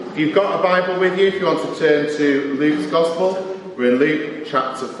If you've got a Bible with you, if you want to turn to Luke's Gospel, we're in Luke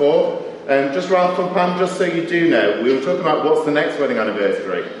chapter 4. Just Ralph and Pam, just so you do know, we were talking about what's the next wedding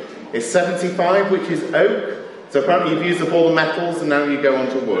anniversary. It's 75, which is oak. So apparently you've used up all the metals and now you go on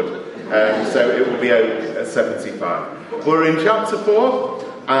to wood. So it will be oak at 75. We're in chapter 4,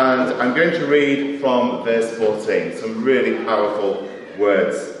 and I'm going to read from verse 14. Some really powerful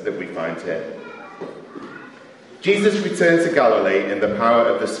words that we find here. Jesus returned to Galilee in the power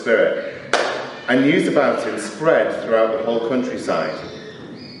of the Spirit, and news about him spread throughout the whole countryside.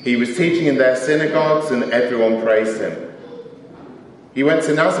 He was teaching in their synagogues, and everyone praised him. He went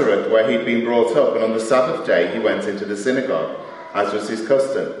to Nazareth, where he'd been brought up, and on the Sabbath day he went into the synagogue, as was his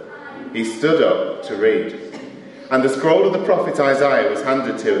custom. He stood up to read. And the scroll of the prophet Isaiah was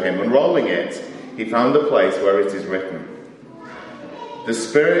handed to him. Unrolling it, he found the place where it is written, "The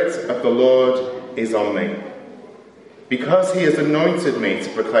Spirit of the Lord is on me, because he has anointed me to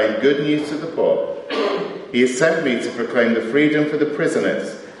proclaim good news to the poor. He has sent me to proclaim the freedom for the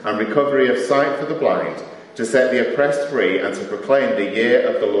prisoners and recovery of sight for the blind, to set the oppressed free and to proclaim the year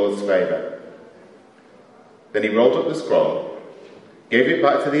of the Lord's favour." Then he rolled up the scroll, gave it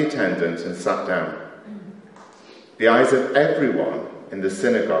back to the attendant and sat down. The eyes of everyone in the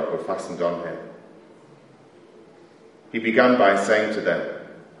synagogue were fastened on him. He began by saying to them,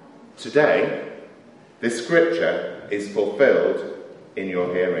 "Today, this scripture is fulfilled in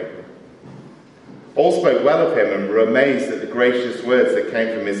your hearing." All spoke well of him and were amazed at the gracious words that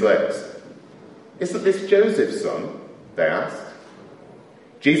came from his lips. "Isn't this Joseph's son?" they asked.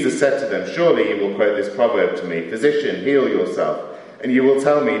 Jesus said to them, "Surely you will quote this proverb to me, 'Physician, heal yourself,' and you will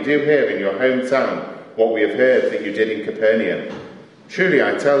tell me, 'Do here in your hometown what we have heard that you did in Capernaum.' Truly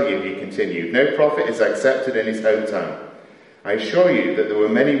I tell you," he continued, "no prophet is accepted in his hometown. I assure you that there were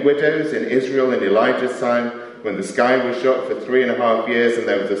many widows in Israel in Elijah's time, when the sky was shut for 3.5 years and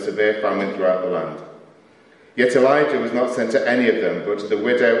there was a severe famine throughout the land. Yet Elijah was not sent to any of them, but to the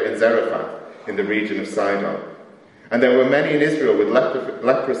widow in Zarephath in the region of Sidon. And there were many in Israel with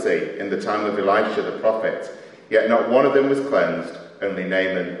leprosy in the time of Elisha the prophet, yet not one of them was cleansed, only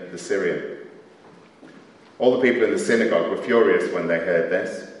Naaman the Syrian." All the people in the synagogue were furious when they heard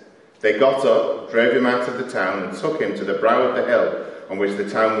this. They got up, drove him out of the town, and took him to the brow of the hill on which the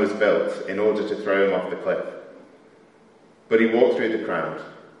town was built, in order to throw him off the cliff. But he walked through the crowd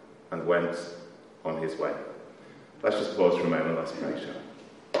and went on his way. Let's just pause for a moment. Let's pray, shall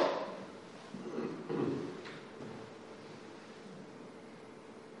we?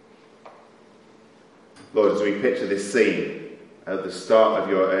 Lord, as we picture this scene at the start of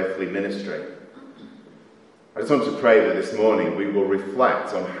your earthly ministry, I just want to pray that this morning we will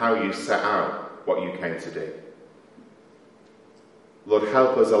reflect on how you set out what you came to do. Lord,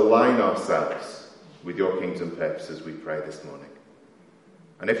 help us align ourselves with your kingdom purposes, we pray this morning.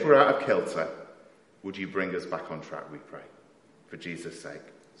 And if we're out of kilter, would you bring us back on track, we pray. For Jesus' sake.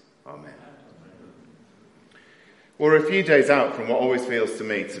 Amen. We're a few days out from what always feels to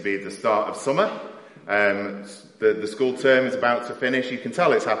me to be the start of summer. The school term is about to finish. You can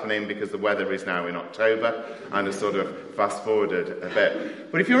tell it's happening because the weather is now in October and has sort of fast forwarded a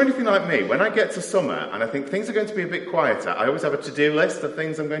bit. But if you're anything like me, when I get to summer and I think things are going to be a bit quieter, I always have a to-do list of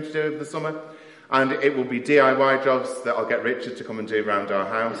things I'm going to do over the summer. And it will be DIY jobs that I'll get Richard to come and do around our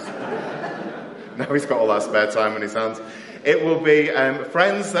house. Now he's got all that spare time on his hands. It will be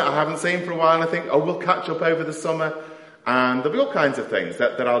friends that I haven't seen for a while and I think, oh, we'll catch up over the summer. And there'll be all kinds of things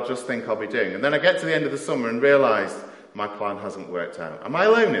that I'll just think I'll be doing. And then I get to the end of the summer and realise my plan hasn't worked out. Am I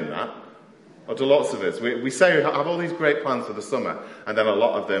alone in that? Or do lots of us? We say we have all these great plans for the summer, and then a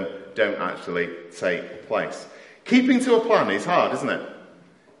lot of them don't actually take place. Keeping to a plan is hard, isn't it?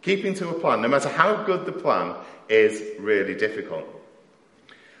 Keeping to a plan, no matter how good the plan, is really difficult.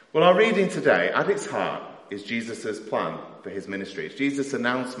 Well, our reading today, at its heart, is Jesus' plan for his ministry. It's Jesus'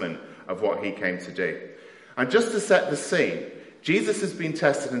 announcement of what he came to do. And just to set the scene, Jesus has been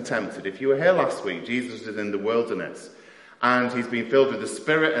tested and tempted. If you were here last week, Jesus was in the wilderness. And he's been filled with the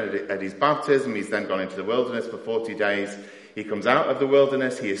Spirit at his baptism. He's then gone into the wilderness for 40 days. He comes out of the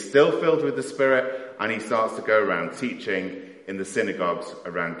wilderness. He is still filled with the Spirit. And he starts to go around teaching in the synagogues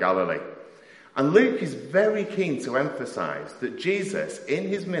around Galilee. And Luke is very keen to emphasize that Jesus, in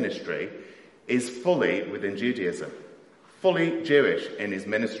his ministry, is fully within Judaism. Fully Jewish in his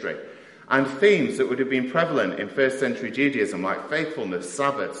ministry. And themes that would have been prevalent in first century Judaism, like faithfulness,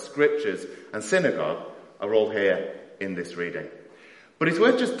 Sabbath, scriptures, and synagogue, are all here in this reading. But it's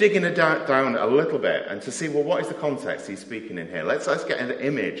worth just digging it down a little bit and to see, well, what is the context he's speaking in here? Let's get an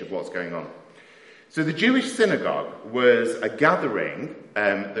image of what's going on. So the Jewish synagogue was a gathering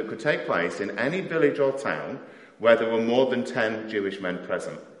that could take place in any village or town where there were more than 10 Jewish men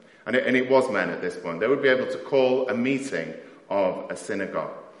present. And it was men at this point. They would be able to call a meeting of a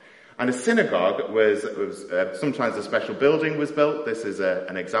synagogue. And a synagogue was sometimes a special building was built. This is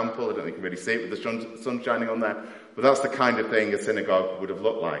an example. I don't think you can really see it with the sun shining on there. But that's the kind of thing a synagogue would have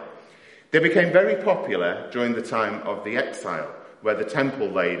looked like. They became very popular during the time of the exile, where the temple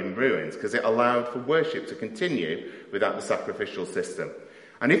laid in ruins, because it allowed for worship to continue without the sacrificial system.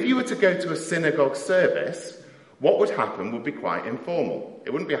 And if you were to go to a synagogue service, what would happen would be quite informal.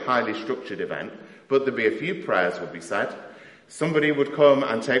 It wouldn't be a highly structured event, but there'd be a few prayers would be said. Somebody would come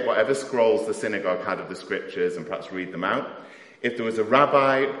and take whatever scrolls the synagogue had of the scriptures and perhaps read them out. If there was a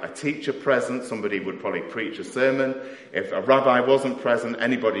rabbi, a teacher present, somebody would probably preach a sermon. If a rabbi wasn't present,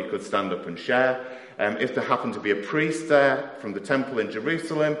 anybody could stand up and share. If there happened to be a priest there from the temple in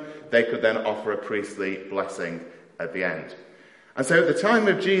Jerusalem, they could then offer a priestly blessing at the end. And so at the time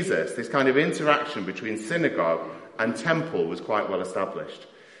of Jesus, this kind of interaction between synagogue and temple was quite well established.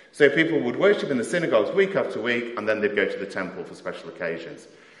 So people would worship in the synagogues week after week, and then they'd go to the temple for special occasions.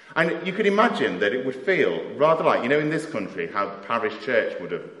 And you could imagine that it would feel rather like, in this country, how the parish church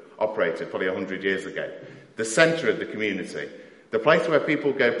would have operated probably 100 years ago. The centre of the community. The place where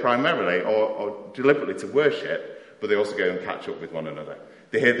people go primarily or deliberately to worship, but they also go and catch up with one another.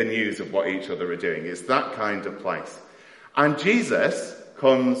 They hear the news of what each other are doing. It's that kind of place. And Jesus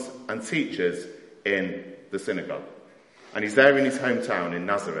comes and teaches in the synagogue. And he's there in his hometown in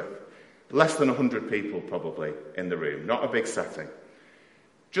Nazareth. Less than 100 people probably in the room. Not a big setting.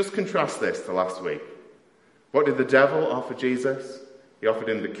 Just contrast this to last week. What did the devil offer Jesus? He offered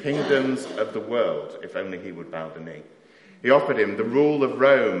him the kingdoms of the world, if only he would bow the knee. He offered him the rule of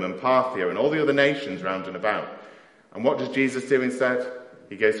Rome and Parthia and all the other nations round and about. And what does Jesus do instead?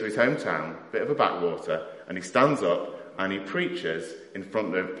 He goes to his hometown, bit of a backwater, and he stands up and he preaches in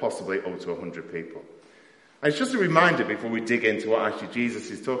front of possibly up to 100 people. And it's just a reminder before we dig into what actually Jesus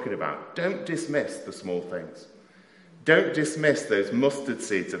is talking about. Don't dismiss the small things. Don't dismiss those mustard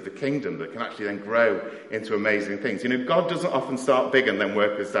seeds of the kingdom that can actually then grow into amazing things. God doesn't often start big and then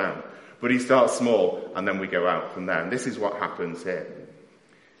work us down, but he starts small and then we go out from there. And this is what happens here.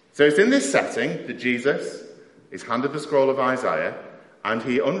 So it's in this setting that Jesus is handed the scroll of Isaiah and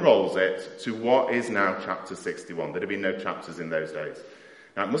he unrolls it to what is now chapter 61. There had been no chapters in those days.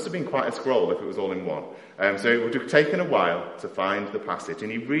 Now, it must have been quite a scroll if it was all in one. So it would have taken a while to find the passage.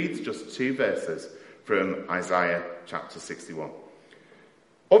 And he reads just 2 verses from Isaiah chapter 61.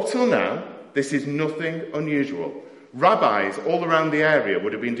 Up till now, this is nothing unusual. Rabbis all around the area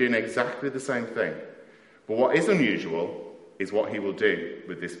would have been doing exactly the same thing. But what is unusual is what he will do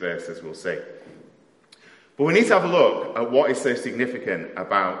with this verse, as we'll see. But we need to have a look at what is so significant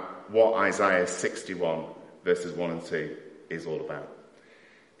about what Isaiah 61 verses 1 and 2 is all about.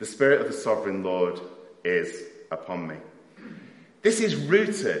 The Spirit of the Sovereign Lord is upon me. This is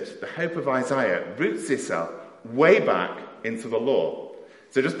rooted, the hope of Isaiah roots itself way back into the law.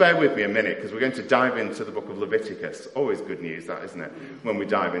 So just bear with me a minute, because we're going to dive into the book of Leviticus. Always good news, that, isn't it, when we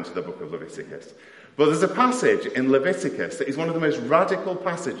dive into the book of Leviticus. But there's a passage in Leviticus that is one of the most radical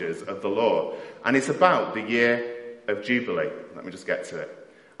passages of the law, and it's about the year of Jubilee. Let me just get to it.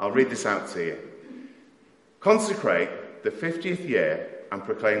 I'll read this out to you. Consecrate the 50th year and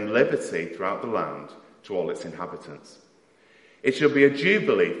proclaim liberty throughout the land to all its inhabitants. It shall be a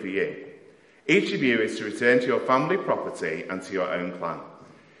jubilee for you. Each of you is to return to your family property and to your own clan.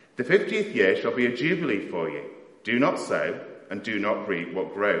 The 50th year shall be a jubilee for you. Do not sow and do not reap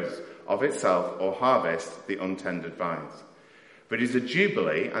what grows of itself or harvest the untended vines. But it is a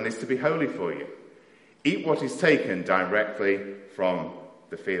jubilee and is to be holy for you. Eat what is taken directly from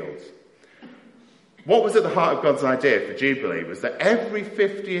the fields. What was at the heart of God's idea for Jubilee was that every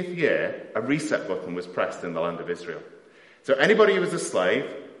 50th year, a reset button was pressed in the land of Israel. So anybody who was a slave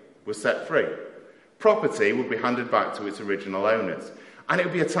was set free. Property would be handed back to its original owners. And it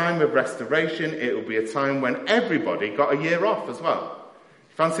would be a time of restoration. It would be a time when everybody got a year off as well.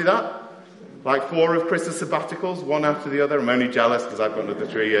 Fancy that? Like 4 of Chris's sabbaticals, one after the other. I'm only jealous because I've got another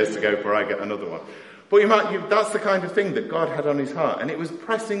 3 years to go before I get another one. But that's the kind of thing that God had on his heart. And it was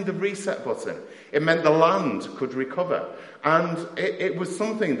pressing the reset button. It meant the land could recover. And it was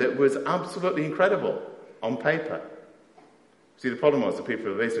something that was absolutely incredible on paper. See, the problem was the people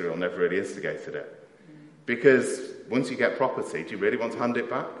of Israel never really instigated it. Because once you get property, do you really want to hand it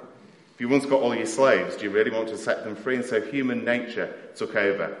back? If you once got all your slaves, do you really want to set them free? And so human nature took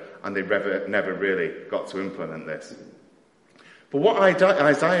over, and they never really got to implement this. But what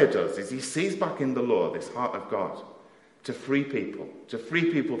Isaiah does is he sees back in the law this heart of God to free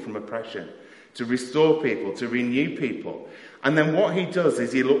people from oppression, to restore people, to renew people. And then what he does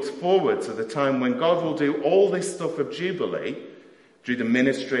is he looks forward to the time when God will do all this stuff of Jubilee, through the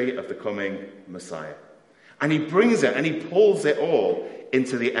ministry of the coming Messiah. And he brings it and he pulls it all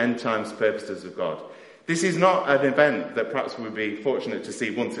into the end times purposes of God. This is not an event that perhaps we'll be fortunate to see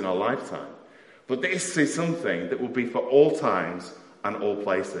once in our lifetime, but this is something that will be for all times and all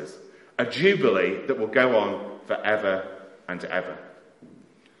places. A jubilee that will go on forever and ever.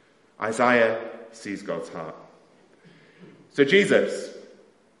 Isaiah sees God's heart. So Jesus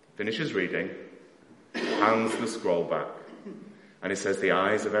finishes reading, hands the scroll back, and it says the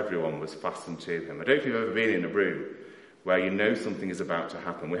eyes of everyone was fastened to him. I don't know if you've ever been in a room where you know something is about to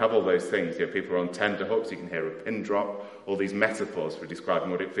happen. We have all those things. People are on tenterhooks, you can hear a pin drop, all these metaphors for describing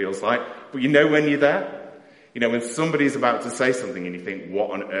what it feels like. But you know when you're there. You know when somebody's about to say something and you think,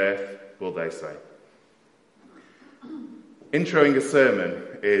 what on earth will they say? Introing a sermon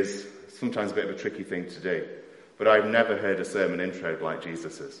is sometimes a bit of a tricky thing to do. But I've never heard a sermon introed like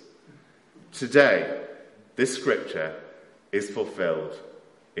Jesus's. Today, this scripture is fulfilled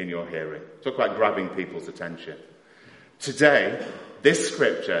in your hearing. Talk about grabbing people's attention. Today, this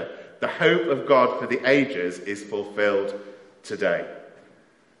scripture, the hope of God for the ages, is fulfilled today.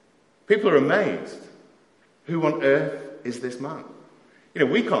 People are amazed. Who on earth is this man?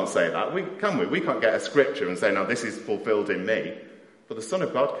 We can't say that, can we? We can't get a scripture and say, now this is fulfilled in me. But the Son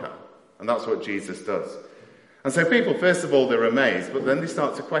of God can. And that's what Jesus does. And so people, first of all, they're amazed, but then they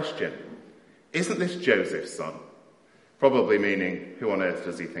start to question, isn't this Joseph's son? Probably meaning, who on earth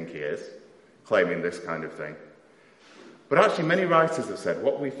does he think he is? Claiming this kind of thing. But actually, many writers have said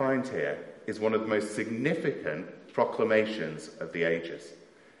what we find here is one of the most significant proclamations of the ages.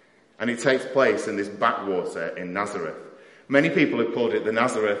 And it takes place in this backwater in Nazareth. Many people have called it the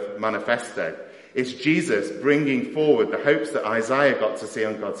Nazareth Manifesto. It's Jesus bringing forward the hopes that Isaiah got to see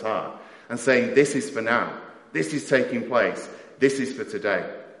on God's heart and saying, this is for now. This is taking place. This is for today.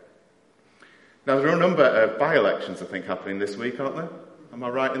 Now, there are a number of by-elections, I think, happening this week, aren't there? Am I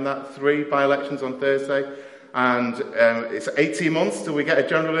right in that? 3 by-elections on Thursday. And it's 18 months till we get a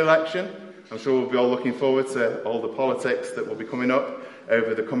general election. I'm sure we'll be all looking forward to all the politics that will be coming up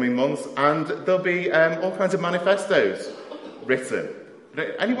over the coming months. And there'll be all kinds of manifestos written.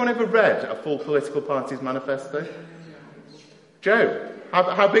 Anyone ever read a full political party's manifesto? Joe,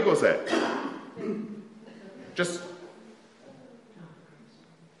 how big was it?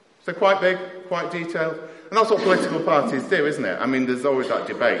 So quite big, quite detailed. And that's what political parties do, isn't it? I mean, there's always that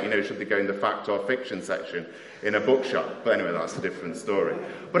debate, should they go in the fact or fiction section in a bookshop? But anyway, that's a different story.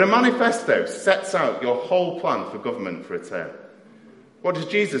 But a manifesto sets out your whole plan for government for a term. What does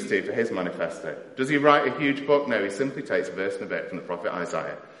Jesus do for his manifesto? Does he write a huge book? No, he simply takes a verse and a bit from the prophet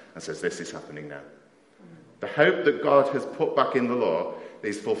Isaiah and says, this is happening now. The hope that God has put back in the law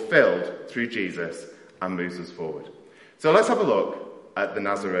is fulfilled through Jesus and moves us forward. So let's have a look at the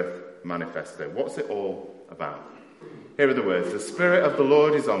Nazareth Manifesto. What's it all about? Here are the words. The Spirit of the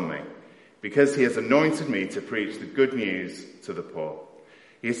Lord is on me, because he has anointed me to preach the good news to the poor.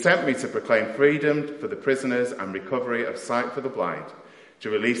 He has sent me to proclaim freedom for the prisoners and recovery of sight for the blind, to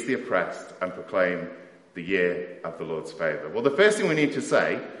release the oppressed and proclaim the year of the Lord's favour. Well, the first thing we need to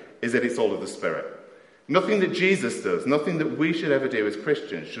say is that it's all of the Spirit. Nothing that Jesus does, nothing that we should ever do as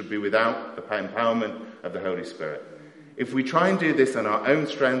Christians should be without the empowerment of the Holy Spirit. If we try and do this on our own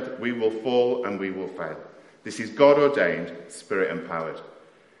strength, we will fall and we will fail. This is God-ordained, Spirit-empowered.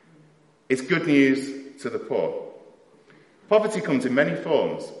 It's good news to the poor. Poverty comes in many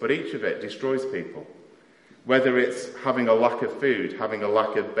forms, but each of it destroys people. Whether it's having a lack of food, having a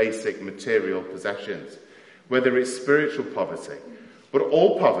lack of basic material possessions, whether it's spiritual poverty. But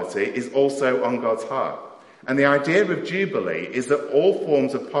all poverty is also on God's heart. And the idea of Jubilee is that all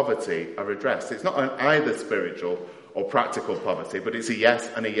forms of poverty are addressed. It's not an either spiritual or practical poverty, but it's a yes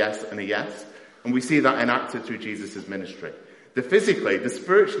and a yes and a yes. And we see that enacted through Jesus' ministry. The physically, the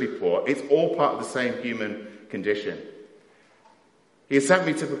spiritually poor, it's all part of the same human condition. He has sent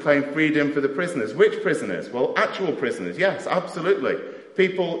me to proclaim freedom for the prisoners. Which prisoners? Well, actual prisoners, yes, absolutely.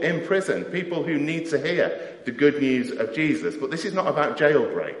 People in prison, people who need to hear the good news of Jesus. But this is not about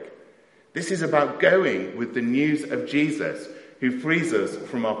jailbreak. This is about going with the news of Jesus, who frees us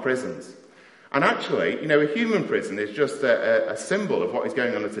from our prisons. And actually, a human prison is just a symbol of what is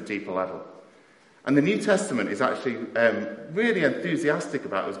going on at a deeper level. And the New Testament is actually really enthusiastic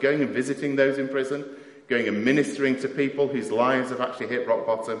about us going and visiting those in prison, going and ministering to people whose lives have actually hit rock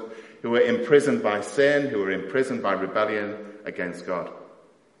bottom, who are imprisoned by sin, who are imprisoned by rebellion against God.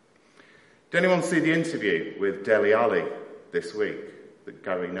 Did anyone see the interview with Dele Alli this week that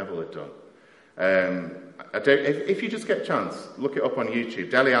Gary Neville had done? If you just get a chance, look it up on YouTube.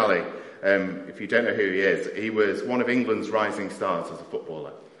 Dele Alli, if you don't know who he is, he was one of England's rising stars as a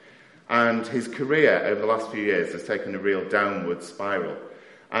footballer. And his career over the last few years has taken a real downward spiral.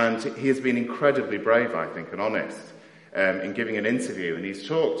 And he has been incredibly brave, I think, and honest in giving an interview. And he's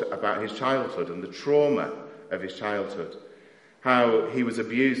talked about his childhood and the trauma of his childhood. How he was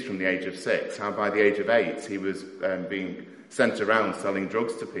abused from the age of 6. How by the age of 8 he was being sent around selling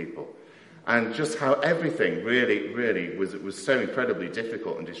drugs to people. And just how everything really was so incredibly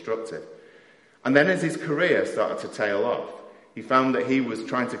difficult and destructive. And then as his career started to tail off, he found that he was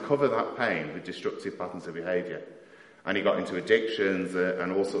trying to cover that pain with destructive patterns of behaviour. And he got into addictions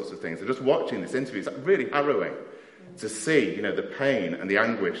and all sorts of things. And just watching this interview, it's really harrowing to see, the pain and the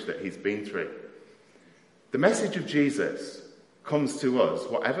anguish that he's been through. The message of Jesus comes to us,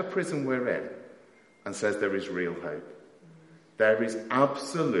 whatever prison we're in, and says there is real hope. There is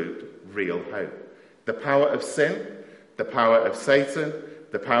absolute real hope. The power of sin, the power of Satan,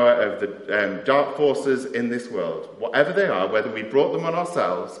 the power of the dark forces in this world, whatever they are, whether we brought them on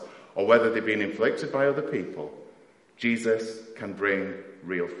ourselves or whether they've been inflicted by other people, Jesus can bring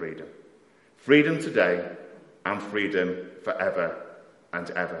real freedom. Freedom today and freedom forever and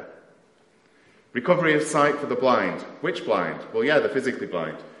ever. Recovery of sight for the blind. Which blind? Well, the physically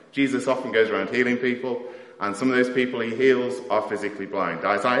blind. Jesus often goes around healing people, and some of those people he heals are physically blind.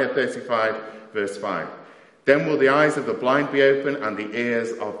 Isaiah 35, verse 5. Then will the eyes of the blind be open and the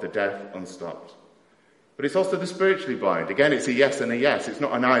ears of the deaf unstopped. But it's also the spiritually blind. Again, it's a yes and a yes. It's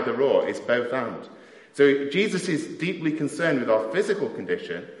not an either or, it's both and. So Jesus is deeply concerned with our physical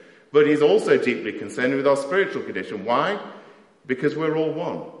condition, but he's also deeply concerned with our spiritual condition. Why? Because we're all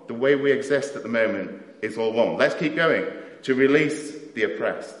one. The way we exist at the moment is all one. Let's keep going. To release the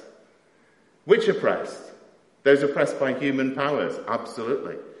oppressed. Which oppressed? Those oppressed by human powers,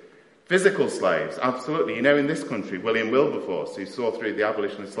 absolutely. Physical slaves, absolutely. In this country, William Wilberforce, who saw through the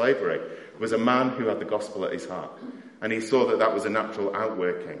abolition of slavery, was a man who had the gospel at his heart. And he saw that that was a natural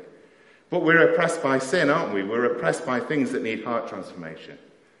outworking. But we're oppressed by sin, aren't we? We're oppressed by things that need heart transformation.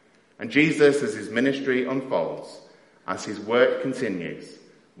 And Jesus, as his ministry unfolds, as his work continues,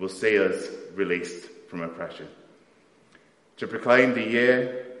 will see us released from oppression. To proclaim the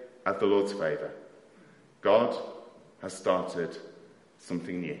year of the Lord's favour, God has started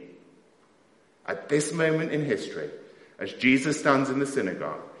something new. At this moment in history, as Jesus stands in the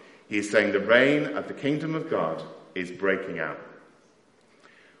synagogue, he is saying the reign of the kingdom of God is breaking out.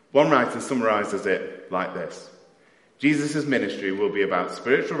 One writer summarises it like this. Jesus' ministry will be about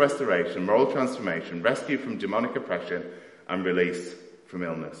spiritual restoration, moral transformation, rescue from demonic oppression, and release from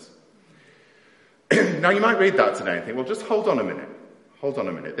illness. Now, you might read that today and think, well, just hold on a minute. Hold on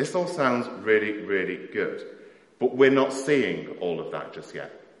a minute. This all sounds really good. But we're not seeing all of that just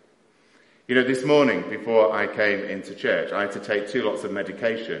yet. This morning, before I came into church, I had to take 2 lots of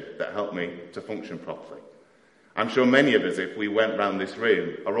medication that helped me to function properly. I'm sure many of us, if we went round this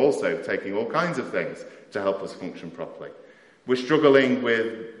room, are also taking all kinds of things to help us function properly. We're struggling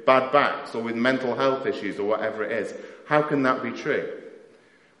with bad backs or with mental health issues or whatever it is. How can that be true?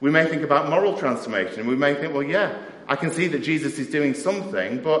 We may think about moral transformation, and we may think, well, I can see that Jesus is doing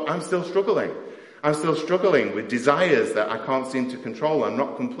something, but I'm still struggling. I'm still struggling with desires that I can't seem to control. I'm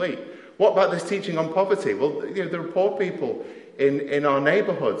not complete. What about this teaching on poverty? Well, there are poor people in our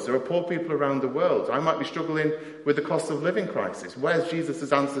neighbourhoods. There are poor people around the world. I might be struggling with the cost of living crisis. Where's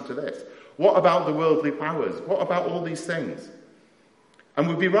Jesus' answer to this? What about the worldly powers? What about all these things? And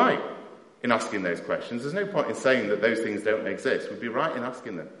we'd be right in asking those questions. There's no point in saying that those things don't exist. We'd be right in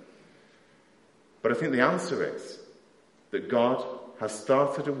asking them. But I think the answer is that God has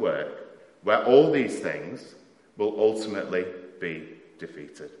started a work where all these things will ultimately be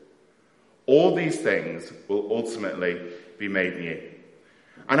defeated. All these things will ultimately be made new.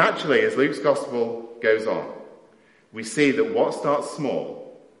 And actually, as Luke's gospel goes on, we see that what starts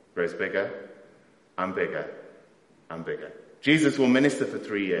small grows bigger and bigger and bigger. Jesus will minister for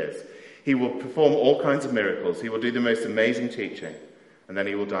 3 years. He will perform all kinds of miracles. He will do the most amazing teaching. And then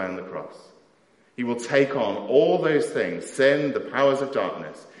he will die on the cross. He will take on all those things, sin, the powers of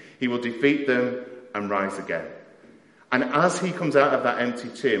darkness. He will defeat them and rise again. And as he comes out of that empty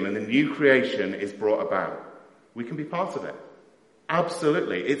tomb and the new creation is brought about, we can be part of it.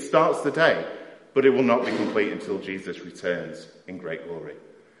 Absolutely. It starts the day, but it will not be complete until Jesus returns in great glory.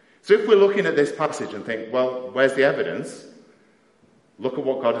 So if we're looking at this passage and think, well, where's the evidence? Look at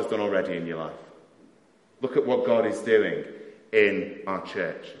what God has done already in your life. Look at what God is doing in our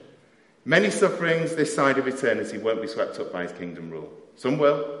church. Many sufferings this side of eternity won't be swept up by his kingdom rule. Some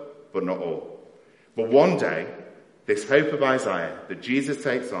will, but not all. But one day, this hope of Isaiah that Jesus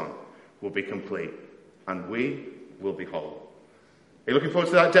takes on will be complete, and we will be whole. Are you looking forward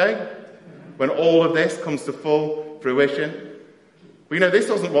to that day? When all of this comes to full fruition? But this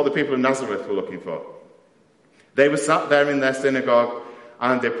wasn't what the people of Nazareth were looking for. They were sat there in their synagogue,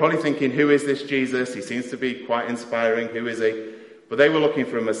 and they're probably thinking, who is this Jesus? He seems to be quite inspiring. Who is he? But they were looking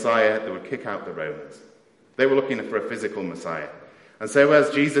for a Messiah that would kick out the Romans. They were looking for a physical Messiah. And so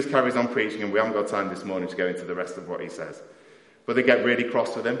as Jesus carries on preaching, and we haven't got time this morning to go into the rest of what he says, but they get really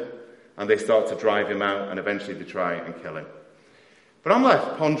cross with him, and they start to drive him out, and eventually they try and kill him. But I'm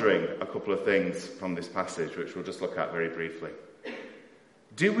left pondering a couple of things from this passage, which we'll just look at very briefly.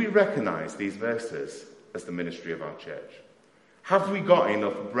 Do we recognise these verses as the ministry of our church? Have we got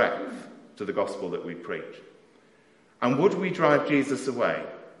enough breadth to the gospel that we preach? And would we drive Jesus away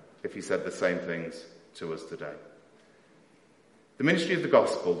if he said the same things to us today? The ministry of the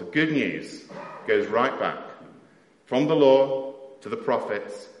gospel, the good news, goes right back from the law to the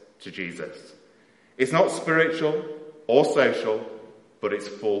prophets to Jesus. It's not spiritual or social, but it's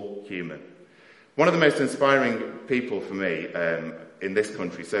full human. One of the most inspiring people for me in this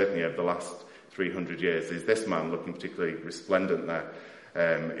country, certainly over the last 300 years, is this man looking particularly resplendent there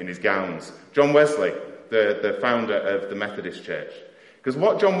in his gowns. John Wesley, the founder of the Methodist Church. Because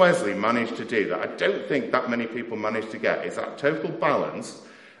what John Wesley managed to do that I don't think that many people managed to get is that total balance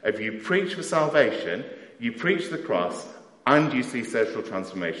of you preach for salvation, you preach the cross, and you see social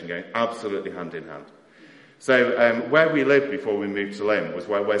transformation going absolutely hand in hand. So where we lived before we moved to Lynn was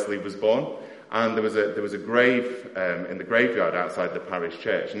where Wesley was born, and there was a grave in the graveyard outside the parish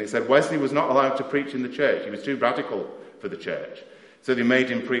church, and it said Wesley was not allowed to preach in the church. He was too radical for the church. So they made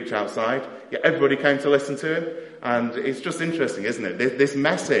him preach outside. Yet everybody came to listen to him. And it's just interesting, isn't it? This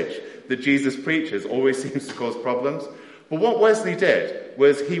message that Jesus preaches always seems to cause problems. But what Wesley did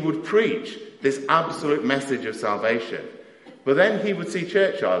was he would preach this absolute message of salvation. But then he would see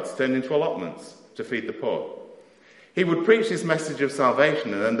churchyards turned into allotments to feed the poor. He would preach this message of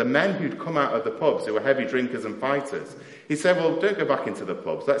salvation, and then the men who'd come out of the pubs, who were heavy drinkers and fighters, he said, well, don't go back into the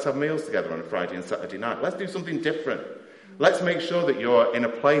pubs. Let's have meals together on a Friday and Saturday night. Let's do something different. Let's make sure that you're in a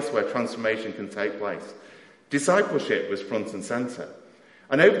place where transformation can take place. Discipleship was front and centre.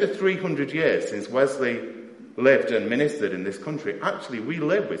 And over the 300 years since Wesley lived and ministered in this country, actually we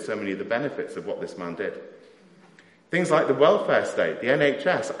live with so many of the benefits of what this man did. Things like the welfare state, the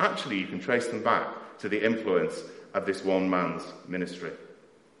NHS, actually you can trace them back to the influence of this one man's ministry.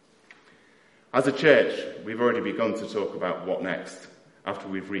 As a church, we've already begun to talk about what next after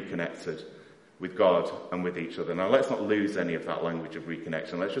we've reconnected with God and with each other. Now, let's not lose any of that language of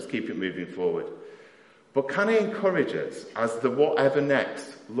reconnection. Let's just keep it moving forward. But can I encourage us, as the whatever next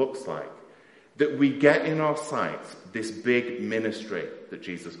looks like, that we get in our sights this big ministry that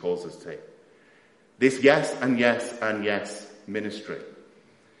Jesus calls us to? This yes and yes and yes ministry.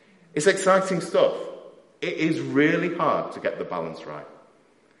 It's exciting stuff. It is really hard to get the balance right.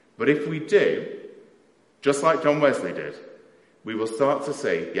 But if we do, just like John Wesley did, we will start to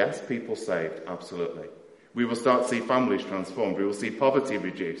see, yes, people saved, absolutely. We will start to see families transformed. We will see poverty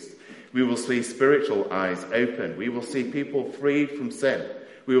reduced. We will see spiritual eyes open. We will see people freed from sin.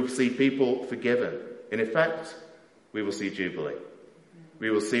 We will see people forgiven. In effect, we will see Jubilee.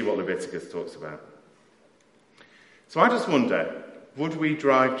 We will see what Leviticus talks about. So I just wonder, would we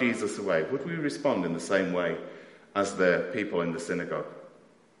drive Jesus away? Would we respond in the same way as the people in the synagogue?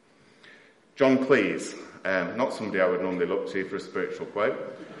 John Cleese, not somebody I would normally look to for a spiritual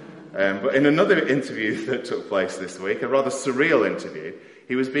quote, but in another interview that took place this week, a rather surreal interview,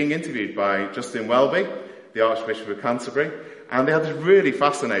 he was being interviewed by Justin Welby, the Archbishop of Canterbury, and they had this really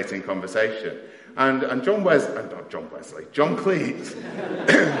fascinating conversation. And John Cleese,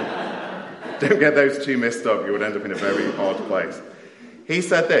 don't get those two mixed up, you would end up in a very odd place. He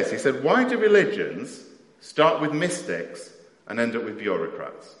said this, he said, why do religions start with mystics and end up with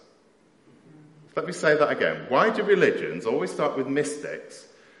bureaucrats? Let me say that again. Why do religions always start with mystics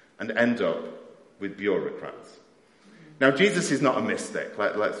and end up with bureaucrats? Now, Jesus is not a mystic.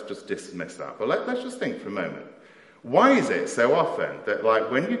 Let's just dismiss that. But let's just think for a moment. Why is it so often that,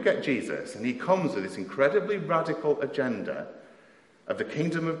 when you get Jesus and he comes with this incredibly radical agenda of the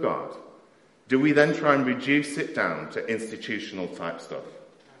kingdom of God, do we then try and reduce it down to institutional type stuff?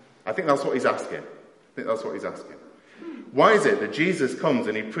 I think that's what he's asking. Why is it that Jesus comes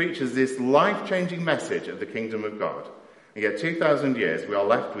and he preaches this life-changing message of the kingdom of God? And yet 2,000 years we are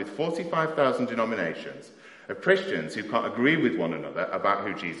left with 45,000 denominations of Christians who can't agree with one another about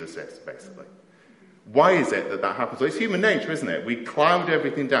who Jesus is, basically. Why is it that happens? Well, it's human nature, isn't it? We cloud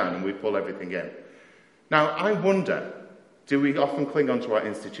everything down and we pull everything in. Now, I wonder, do we often cling on to our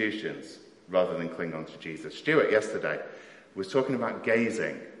institutions rather than cling on to Jesus? Stuart, yesterday, was talking about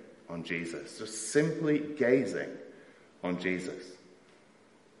gazing on Jesus. Just simply gazing on Jesus.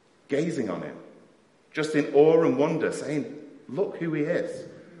 Gazing on him. Just in awe and wonder, saying, Look who he is.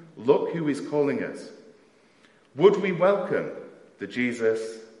 Look who he's calling us. Would we welcome the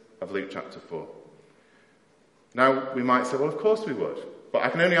Jesus of Luke chapter 4? Now, we might say, well, of course we would. But I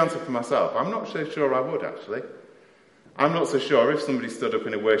can only answer for myself. I'm not so sure I would, actually. I'm not so sure if somebody stood up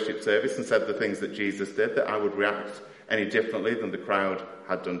in a worship service and said the things that Jesus did, that I would react any differently than the crowd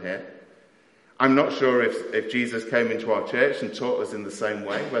had done here. I'm not sure if Jesus came into our church and taught us in the same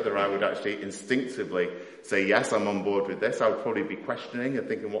way, whether I would actually instinctively say, yes, I'm on board with this. I would probably be questioning and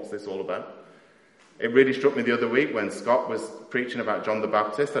thinking, what's this all about? It really struck me the other week when Scott was preaching about John the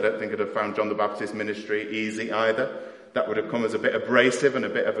Baptist. I don't think I'd have found John the Baptist's ministry easy either. That would have come as a bit abrasive and a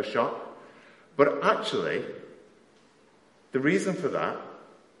bit of a shock. But actually, the reason for that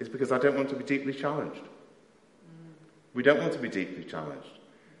is because I don't want to be deeply challenged. We don't want to be deeply challenged.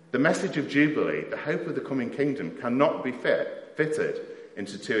 The message of Jubilee, the hope of the coming kingdom, cannot be fitted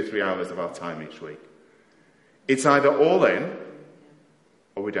into 2 or 3 hours of our time each week. It's either all in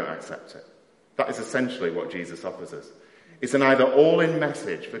or we don't accept it. That is essentially what Jesus offers us. It's an either all-in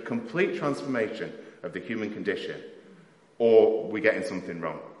message for complete transformation of the human condition, or we're getting something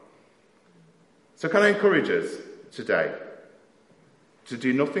wrong. So can I encourage us today to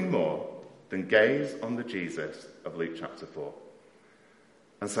do nothing more than gaze on the Jesus of Luke chapter 4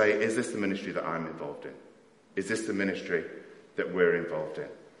 and say, is this the ministry that I'm involved in? Is this the ministry that we're involved in?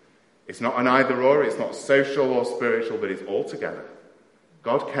 It's not an either or, it's not social or spiritual, but it's all together.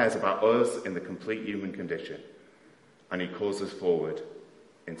 God cares about us in the complete human condition, and he calls us forward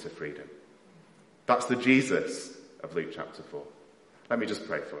into freedom. That's the Jesus of Luke chapter 4. Let me just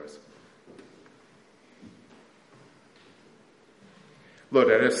pray for us.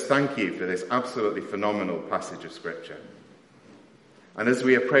 Lord, I just thank you for this absolutely phenomenal passage of Scripture. And as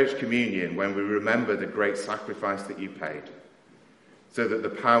we approach communion, when we remember the great sacrifice that you paid, so that the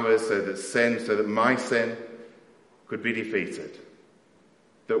powers, so that sin, so that my sin could be defeated,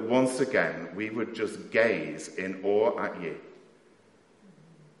 that once again we would just gaze in awe at you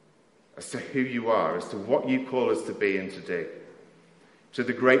as to who you are, as to what you call us to be and to do, to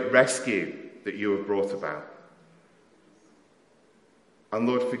the great rescue that you have brought about. And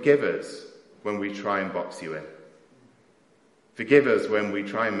Lord, forgive us when we try and box you in. Forgive us when we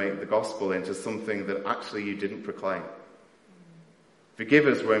try and make the gospel into something that actually you didn't proclaim. Forgive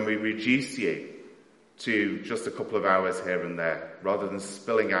us when we reduce you to just a couple of hours here and there, rather than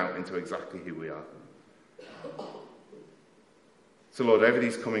spilling out into exactly who we are. So Lord, over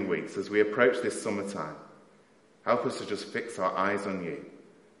these coming weeks, as we approach this summertime, help us to just fix our eyes on you,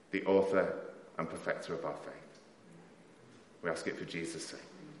 the author and perfecter of our faith. We ask it for Jesus' sake.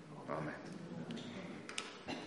 Amen.